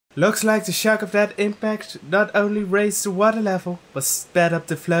Looks like the shock of that impact not only raised the water level, but sped up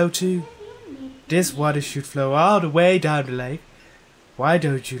the flow too. This water should flow all the way down the lake. Why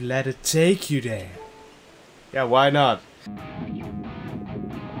don't you let it take you there? Yeah, why not?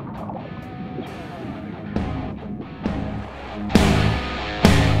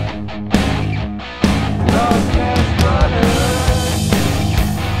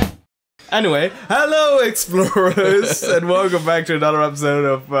 Anyway, hello explorers, and welcome back to another episode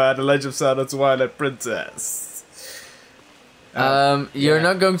of The Legend of Zelda Twilight Princess. You're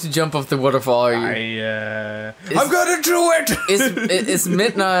not going to jump off the waterfall, are you? I'm gonna do it! Is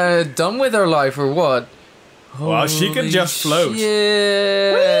Midna done with her life or what? Well, she can just float.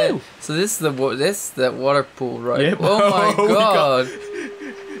 Yeah. Woo! So this is that water pool, right? Yep. Oh my god.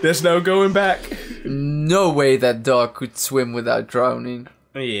 There's no going back. No way that dog could swim without drowning.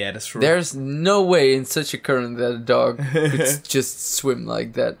 Yeah, that's true. There's no way in such a current that a dog could just swim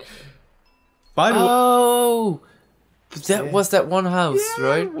like that. By the way, oh, that was that one house,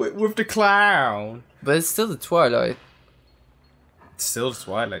 right? With the clown. But it's still the Twilight. It's still the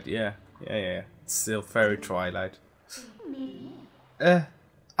Twilight, yeah. Yeah. It's still very Twilight.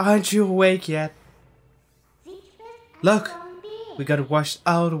 Aren't you awake yet? Look, we got washed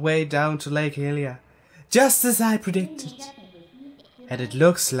all the way down to Lake Hylia. Just as I predicted. And it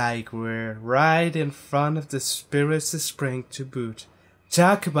looks like we're right in front of the Spirits of Spring to boot.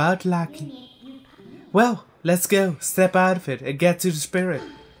 Talk about lucky. Well, let's go, step out of it and get to the Spirit.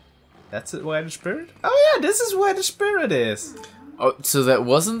 That's it, where the Spirit? Oh yeah, this is where the Spirit is. Oh, so that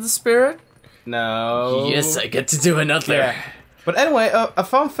wasn't the Spirit? No. Yes, I get to do another. Yeah. But anyway, a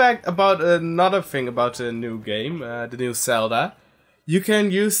fun fact about another thing about the new game, the new Zelda. You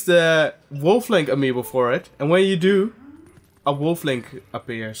can use the Wolf Link amiibo for it, and when you do, a wolf link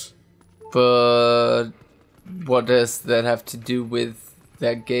appears. But what does that have to do with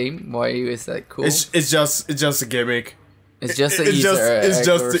that game? Why is that cool? It's just a gimmick. It's just an Easter egg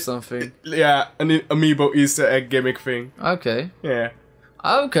or something. Yeah, an amiibo Easter egg gimmick thing. Okay. Yeah.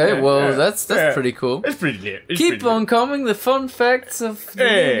 Okay, well that's pretty cool. It's pretty lit. Keep on coming, the fun facts of the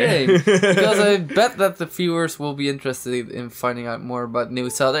new game. Because I bet that the viewers will be interested in finding out more about new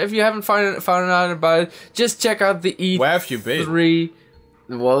Zelda. If you haven't found out about it, just check out the E3. Where have you been?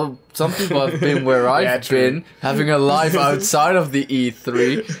 Well, some people have been where I've been, having a life outside of the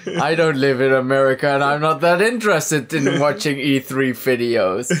E3. I don't live in America and I'm not that interested in watching E3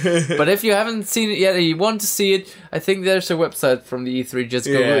 videos. But if you haven't seen it yet and you want to see it, I think there's a website from the E3. Just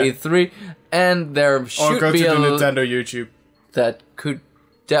Google E3 and there should be a Nintendo YouTube. That could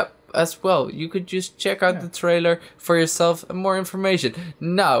as well. You could just check out the trailer for yourself and more information.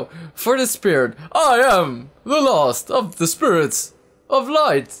 Now, for the Spirit, I am the last of the spirits of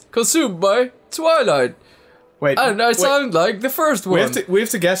light, consumed by Twilight. Wait, and I sound like the first one. We have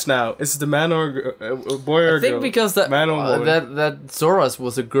to guess now. Is it the man or boy or girl? I think because that man or boy? that Zora's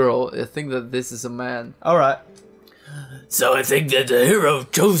was a girl. I think that this is a man. All right. So I think that the hero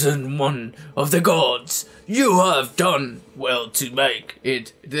chosen one of the gods, you have done well to make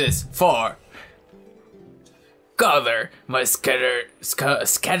it this far. Gather my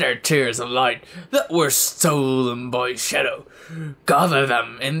scattered tears of light that were stolen by shadow. Gather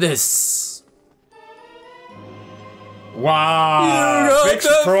them in this. Wow! Big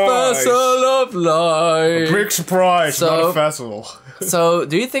surprise! Vessel of light. A big surprise, not a vessel. So,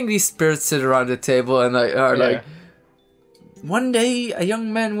 do you think these spirits sit around the table and are like, one day a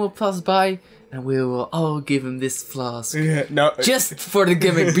young man will pass by and we will all give him this flask. Yeah, no. Just for the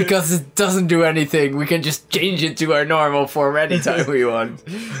gimmick, because it doesn't do anything. We can just change it to our normal form anytime we want.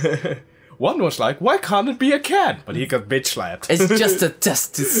 One was like, why can't it be a cat? But he got bitch slapped. It's just a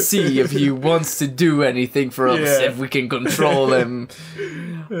test to see if he wants to do anything for us, if we can control him.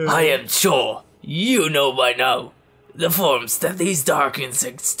 I am sure you know by now the forms that these dark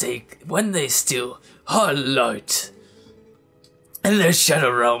insects take when they steal our light. In the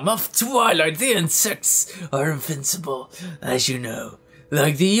shadow realm of Twilight, the insects are invincible, as you know,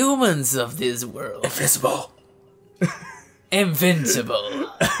 like the humans of this world. Invisible.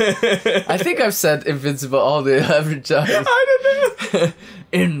 Invincible. I think I've said invincible all the every time. I don't know.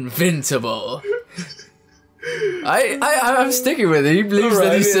 Invincible. I'm sticking with it. He believes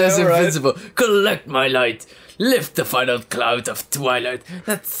that he says invincible. Collect my light. Lift the final cloud of Twilight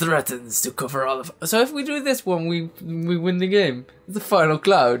that threatens to cover all of us. So if we do this one, we win the game. The final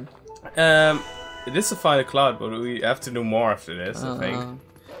cloud. It is the final cloud, but we have to do more after this, I think.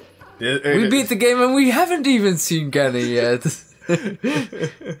 We beat the game and we haven't even seen Ganny yet.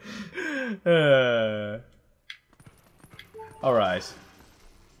 Alright.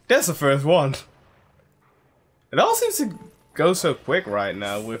 That's the first one. It all seems to go so quick right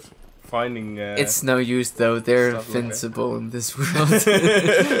now with finding. It's no use though. They're invincible in this world.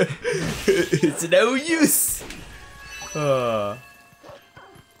 It's no use. I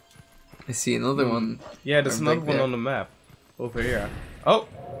see another one. Yeah, there's another one on the map over here. Oh!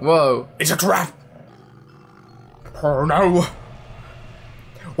 Whoa! It's a trap! Oh no!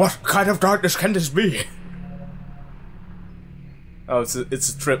 What kind of darkness can this be? Oh,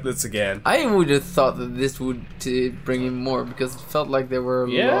 it's triplets again. I would have thought that this would bring in more because it felt like there were a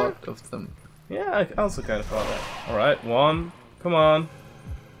lot of them. Yeah, I also kind of thought that. Alright, one. Come on.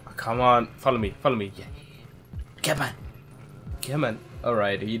 Oh, come on. Follow me. Follow me. Yeah. Come on. Come on.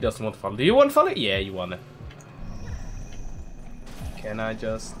 Alright, he doesn't want to follow. Do you want to follow? Yeah, you want to. Can I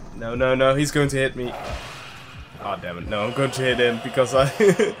just... No, no, no. He's going to hit me. Oh, damn it. No, I'm going to hit him because I...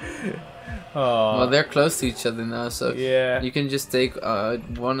 Oh. Well, they're close to each other now, so yeah. You can just take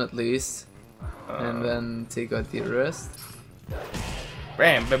one at least, and then take out the rest.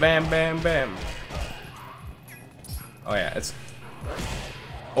 Bam, bam, bam, bam, bam. Oh yeah, it's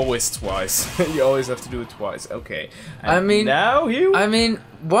always twice. You always have to do it twice. Okay. And I mean, now you. I mean,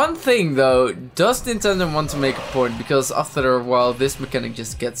 one thing though, does Nintendo want to make a point? Because after a while, this mechanic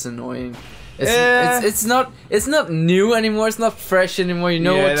just gets annoying. It's not new anymore. It's not fresh anymore. You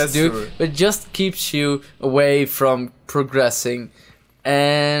know what to do, true. But it just keeps you away from progressing.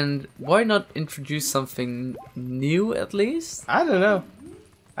 And why not introduce something new at least? I don't know.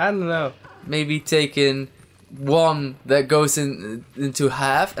 I don't know. Maybe taking one that goes into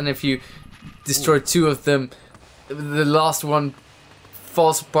half, and if you destroy two of them, the last one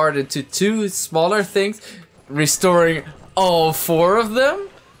falls apart into two smaller things, restoring all four of them.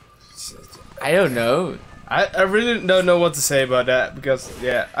 I don't know. I really don't know what to say about that because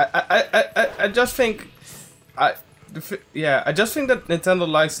yeah, I just think I just think that Nintendo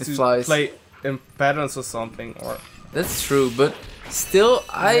likes to play in patterns or something. Or that's true, but still,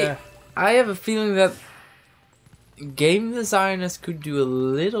 I have a feeling that game designers could do a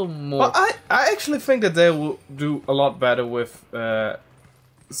little more. Well, I actually think that they will do a lot better with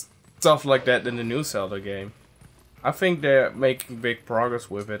stuff like that in the new Zelda game. I think they're making big progress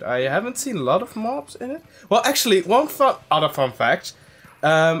with it. I haven't seen a lot of mobs in it. Well, actually, other fun fact.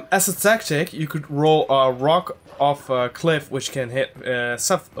 As a tactic, you could roll a rock off a cliff which can hit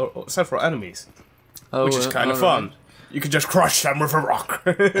several enemies. Which is kind of fun. Right. You can just crush them with a rock.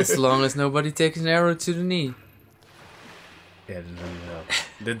 As long as nobody takes an arrow to the knee. Yeah,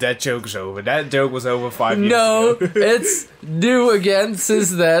 no. That joke is over. That joke was over 5 years ago. No, it's new again since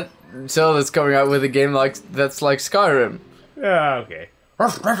that. Zelda's coming out with a game that's like Skyrim. Yeah, okay. I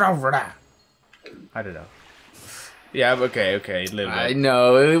don't know. Yeah, okay, a little bit. I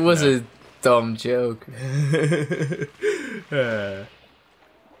know, it was a dumb joke.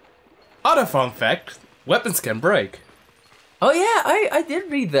 Other fun fact, weapons can break. Oh yeah, I did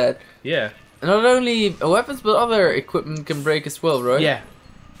read that. Yeah. Not only weapons, but other equipment can break as well, right? Yeah.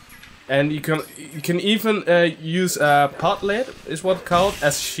 And you can even use a pot lid, is what it's called,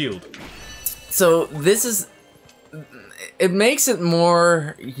 as a shield. So this is... It makes it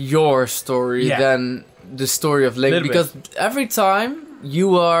more your story than the story of Link. Because every time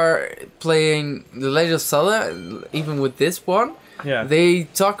you are playing The Legend of Zelda, even with this one, they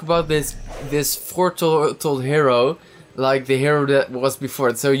talk about this foretold hero, like the hero that was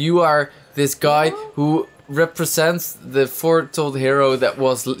before. So you are this guy who represents the foretold hero that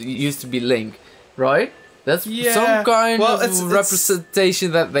used to be Link, right? That's some kind of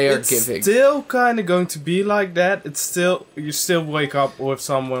representation that they are giving. It's still kind of going to be like that. It's still, you still wake up with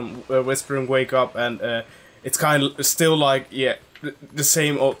someone whispering "wake up," and it's kind of still like the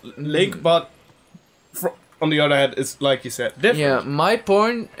same old Link, but on the other hand, it's like you said, different. Yeah, my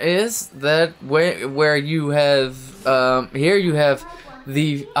point is that where you have here you have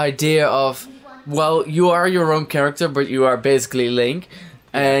the idea of, well, you are your own character, but you are basically Link,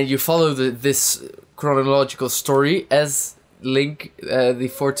 and you follow this chronological story as Link, the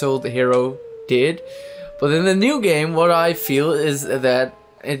foretold hero, did. But in the new game, what I feel is that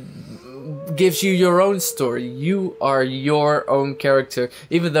it gives you your own story. You are your own character,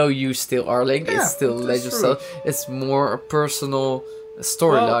 even though you still are Link. It's still Legend of Zelda. It's more a personal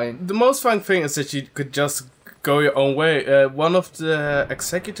storyline. Well, the most fun thing is that you could just go your own way. One of the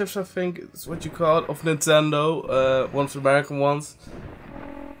executives, I think, is what you call it, of Nintendo, one of the American ones.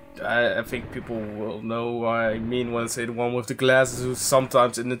 I think people will know what I mean when I say the one with the glasses, who's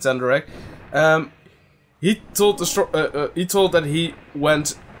sometimes in Nintendo Direct. He told he told that he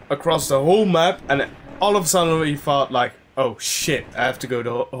went across the whole map, and all of a sudden he thought like, "Oh shit! I have to go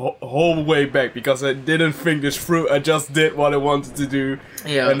the whole way back because I didn't think this through. I just did what I wanted to do."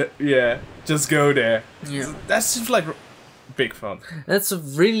 Yeah. And just go there. Yeah. So that seems like big fun. That's a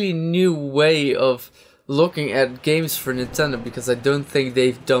really new way of looking at games for Nintendo, because I don't think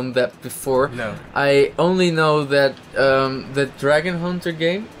they've done that before. No. I only know that the Dragon Hunter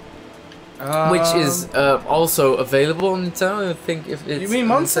game, which is also available on Nintendo. I think if it's You mean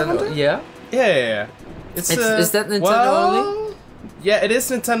Monster Nintendo, Hunter? yeah. Yeah. Is that Nintendo only? Yeah, it is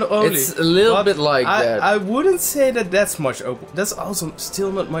Nintendo only. It's a little bit like that. I wouldn't say that that's much open. That's also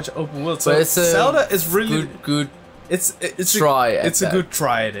still not much open world. So But it's Zelda is really good. It's try at It's a that. good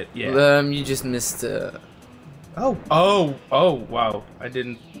try at it. Yeah. You just missed. Oh! Wow! I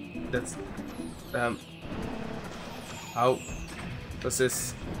didn't. That's. Oh. What's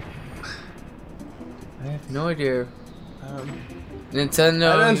this? I have no idea. I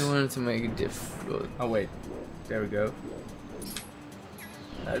Nintendo, don't- you wanted to make it difficult. Oh wait. There we go.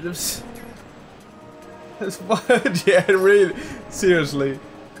 That's what? Yeah, really. Seriously.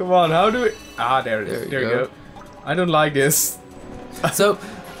 Come on. How do we? Ah, there it is. There you go. I don't like this. So,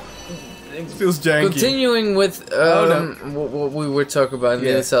 It feels janky. continuing with what we were talking about in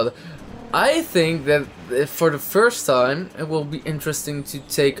the Zelda, I think that for the first time it will be interesting to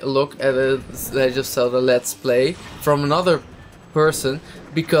take a look at a Legend of Zelda Let's Play from another person,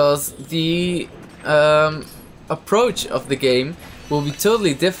 because the approach of the game will be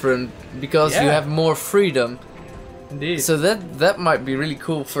totally different, because you have more freedom. Indeed. So that might be really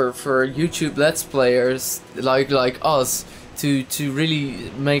cool for YouTube Let's Players like us to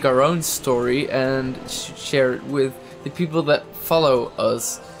really make our own story and share it with the people that follow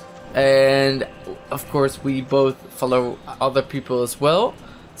us. And of course we both follow other people as well.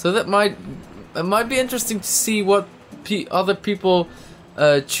 So it might be interesting to see what other people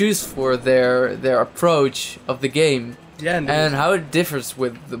choose for their approach of the game. Yeah, and how it differs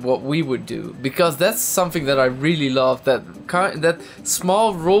with what we would do, because that's something that I really love. That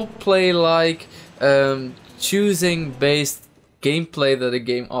small roleplay like choosing based gameplay that a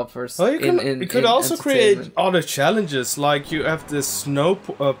game offers. Well, you could also create other challenges, like you have the snow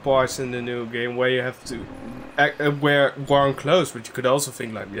parts in the new game where you have to wear warm clothes, but you could also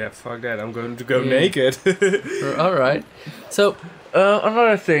think like, yeah, fuck that, I'm going to go naked. All right. So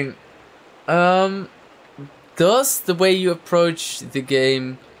another thing. Does the way you approach the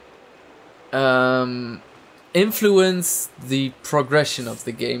game influence the progression of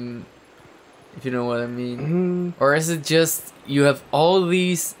the game, if you know what I mean? Or is it just you have all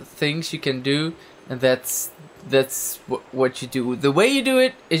these things you can do, and that's what you do? The way you do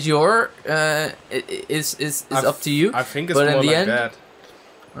it is is up to you. I think it's but more in the like end, that.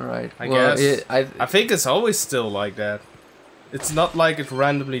 all right. I well, guess. I think it's always still like that. It's not like it's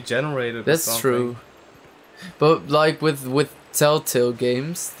randomly generated. That's or something. true. But like with Telltale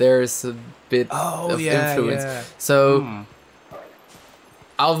games, there's a bit of influence. Yeah. So,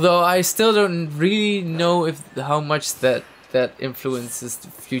 although I still don't really know how much that influences the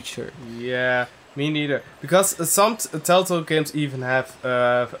future. Yeah, me neither. Because some Telltale games even have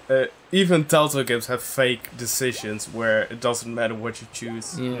Telltale games have fake decisions where it doesn't matter what you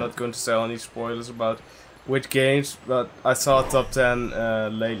choose. Yeah. I'm not going to sell any spoilers about which games, but I saw top 10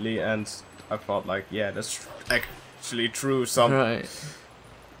 lately, and I thought like, yeah, that's actually true. Right.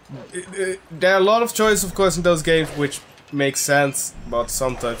 There are a lot of choices, of course, in those games which make sense, but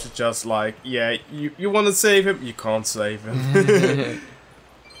sometimes it's just like, yeah, you want to save him, you can't save him.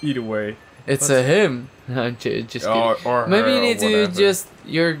 Either way, it's a him. I'm just kidding. Or Maybe her, you need or to whatever. just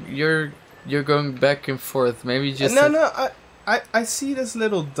you're going back and forth. Maybe just I see this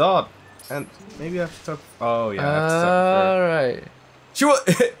little dot, and maybe I have to talk. Oh yeah, I have to talk all to her. right.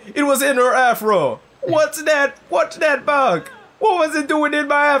 It was in her afro. What's that? What's that bug? What was it doing in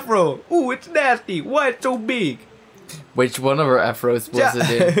my afro? Ooh, it's nasty. Why it's so big? Which one of our afros was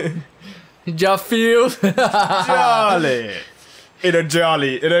it in? Jaffield. Jolly. In a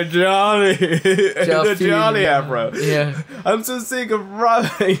jolly afro. Yeah. I'm so sick of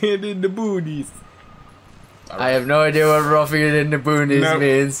rubbing it in the booties. I have no idea what roughing it in the boonies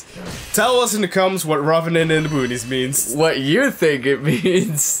means. Tell us in the comments what rubbing it in the boonies means. What you think it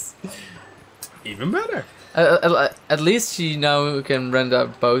means. Even better. At least she now can rent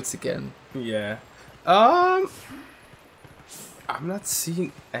out boats again. Yeah. I'm not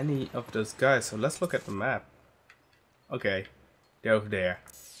seeing any of those guys, so let's look at the map. Okay. They're over there.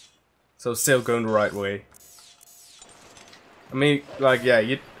 So still going the right way. I mean, like,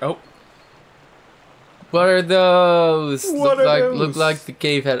 yeah, oh. What are those? What are those? Look like the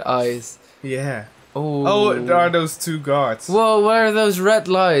cave had eyes. Yeah. Oh. Oh, there are those two guards. Whoa, what are those red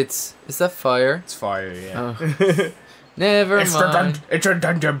lights? Is that fire? It's fire, yeah. Oh. Never mind. It's a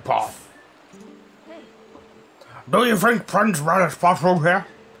dungeon path. Do you think Prince ran a spot from here?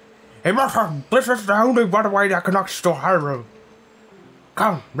 He must have. This is the only one way that connects to Hyrule.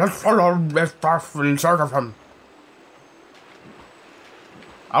 Come, let's follow this path in search of him.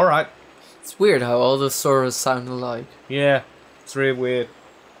 Alright. It's weird how all the Soras sound alike. Yeah, it's really weird.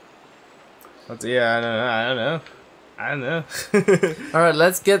 But yeah, I don't know. Alright,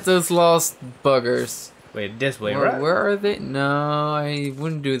 let's get those lost buggers. Wait, this way, right? Where are they? No, I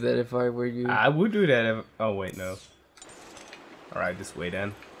wouldn't do that if I were you. I would do that if... Oh, wait, no. Alright, this way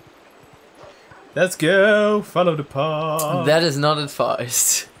then. Let's go! Follow the path! That is not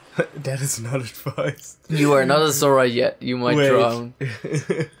advised. That is not advised. You are not a Sora yet. You might drown.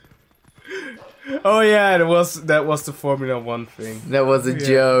 Oh yeah, that was the Formula 1 thing. That was a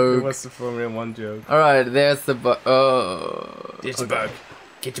joke. It was the Formula 1 joke. Alright, there's the bug. Oh. There's the bug.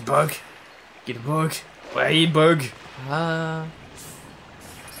 Get the bug. Get the bug. Where are you, bug? Ah.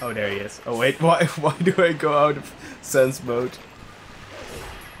 Oh, there he is. Oh wait, why do I go out of sense mode?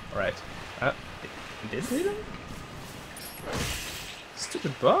 Alright. Did hit him?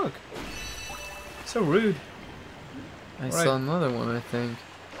 Stupid bug. So rude. I saw another one, I think.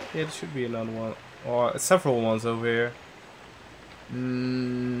 Yeah, there should be another one. Or several ones over here.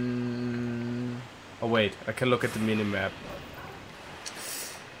 Oh wait, I can look at the minimap.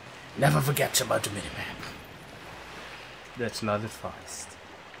 Never forget about the minimap. That's not advised.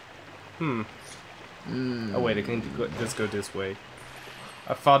 Oh wait, I can just go this way.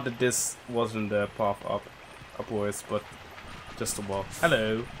 I thought that this wasn't the path upwards, but just a walk.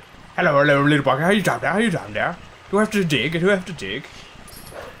 Hello. Hello, little bug. How you down there? How you down there? Do I have to dig? Do I have to dig?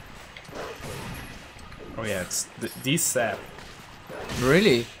 Oh yeah, it's these sap.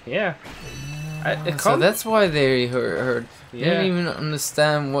 Really? Yeah. So that's why they heard. Yeah. I didn't even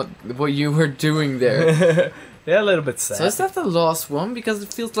understand what you were doing there. They're a little bit sad. So is that the last one? Because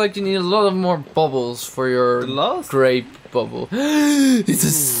it feels like you need a lot of more bubbles for your grape bubble. It's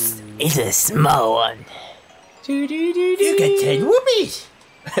a small one. You get 10 whoopies!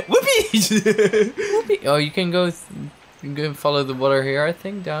 Whoopies! Whoopie. Oh, you can go follow the water here, I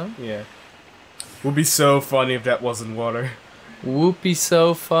think, down. Yeah. Would be so funny if that wasn't water. Whoopie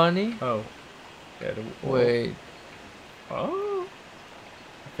so funny? Oh. Yeah, wait. Oh.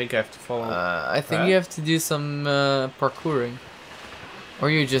 I think I have to follow. I think you have to do some parkouring. Or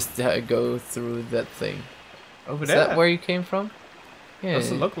you just go through that thing. Over there? Is that where you came from? Yeah.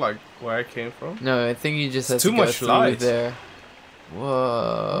 Doesn't look like where I came from. No, I think you just have to go through light there.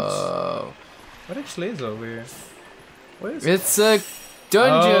 Whoa. What actually is over here? What is it's a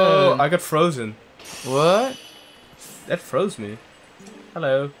dungeon! Oh, I got frozen. What? That froze me.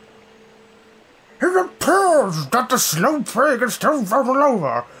 Hello. It appears that the snow plague is still rolling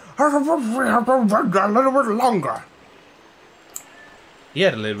over. We have to wait a little bit longer. He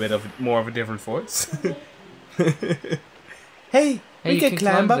had a little bit of more of a different voice. Hey, we can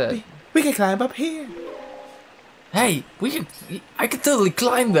climb up. We can climb up here. Hey, I can totally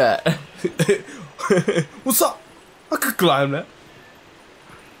climb that. What's up? I could climb that.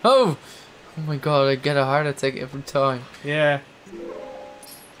 Oh my god, I get a heart attack every time. Yeah.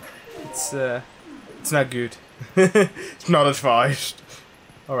 It's not good. It's not advised.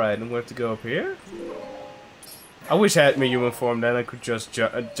 Alright, I'm going to go up here. I wish I had my human form, then I could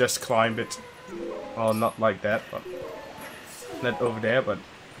just climb it. Well, not like that, but not over there, but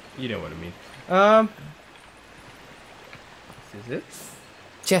you know what I mean. Is it?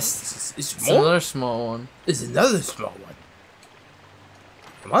 Yes, It's more? Another small one. It's another small one.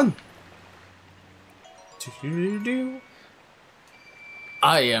 Come on.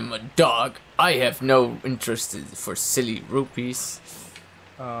 I am a dog. I have no interest for silly rupees.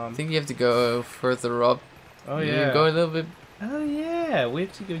 I think you have to go further up. Oh you yeah. Go a little bit. Oh yeah, we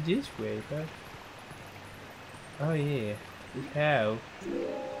have to go this way, but. Oh yeah. How?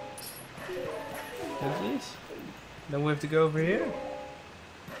 Like this? Then we have to go over here.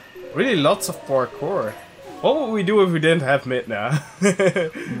 Really lots of parkour. What would we do if we didn't have mid now?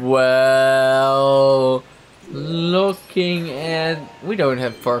 Well, looking at... We don't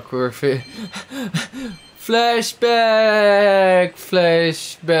have parkour. Flashback!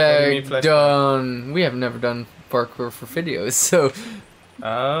 Flashback done. We have never done parkour for videos, so...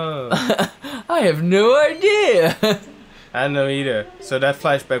 Oh. I have no idea. I don't know either. So that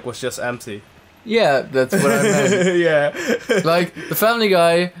flashback was just empty. Yeah, that's what I meant. Yeah. Like the Family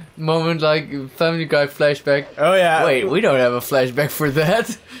Guy moment, like Family Guy flashback. Oh yeah. Wait, we don't have a flashback for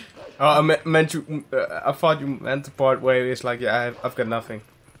that. Oh, I meant you. I thought you meant the part where it's like, yeah, I've got nothing.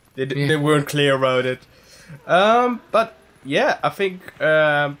 They weren't clear about it. But yeah, I think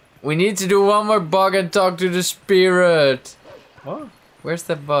we need to do one more bug and talk to the spirit. What? Where's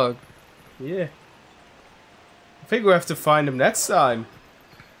that bug? Yeah. I think we have to find him next time.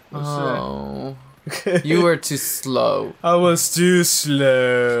 Oh. You were too slow. I was too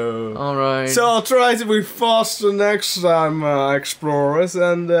slow. Alright. So I'll try to be faster next time, explorers,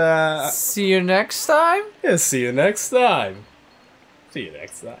 and see you next time? yeah, see you next time. See you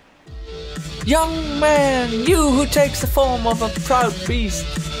next time. Young man, you who takes the form of a proud beast,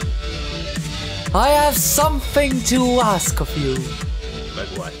 I have something to ask of you. Like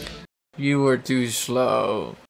what? You were too slow.